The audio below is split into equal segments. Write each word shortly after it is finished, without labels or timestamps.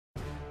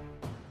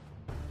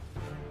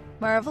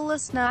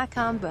Marvelous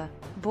Nakamba,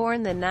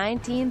 born the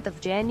 19th of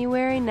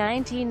January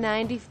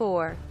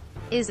 1994,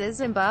 is a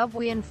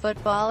Zimbabwean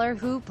footballer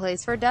who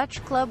plays for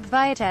Dutch club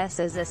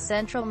Vitesse as a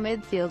central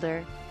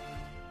midfielder.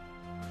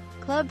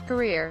 Club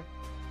career.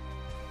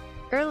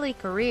 Early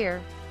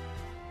career.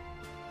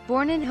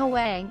 Born in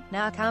Hwang,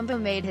 Nakamba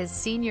made his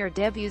senior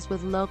debuts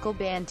with local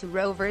Bantu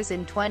Rovers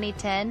in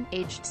 2010,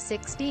 aged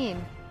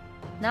 16.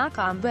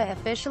 Nakamba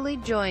officially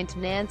joined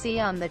Nancy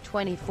on the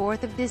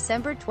 24th of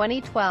December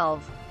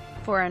 2012,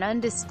 for an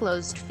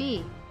undisclosed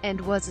fee,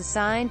 and was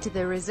assigned to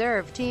the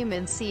reserve team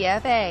in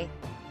CFA.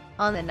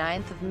 On the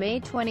 9th of May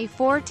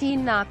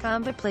 2014,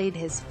 Nakamba played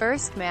his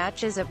first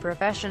match as a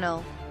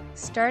professional,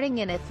 starting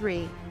in a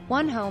 3-1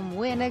 home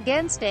win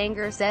against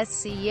Angers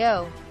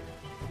SCO.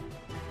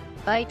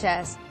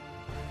 Vitesse.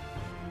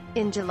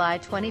 In July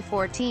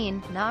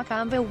 2014,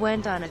 Nakamba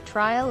went on a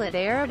trial at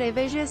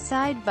Eredivisie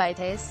side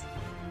Vitesse.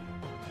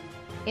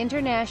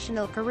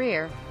 International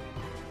career.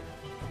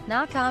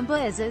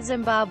 Nakamba is a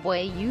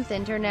Zimbabwe youth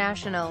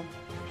international,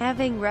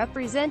 having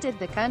represented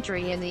the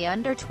country in the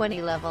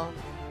under-20 level.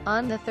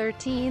 On the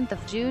 13th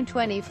of June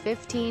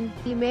 2015,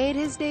 he made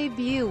his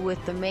debut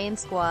with the main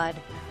squad,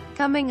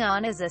 coming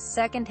on as a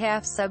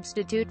second-half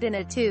substitute in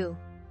a 2-1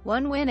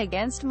 win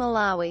against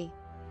Malawi.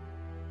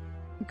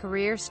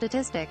 Career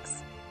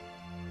statistics.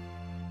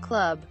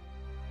 Club.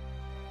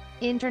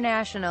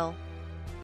 International.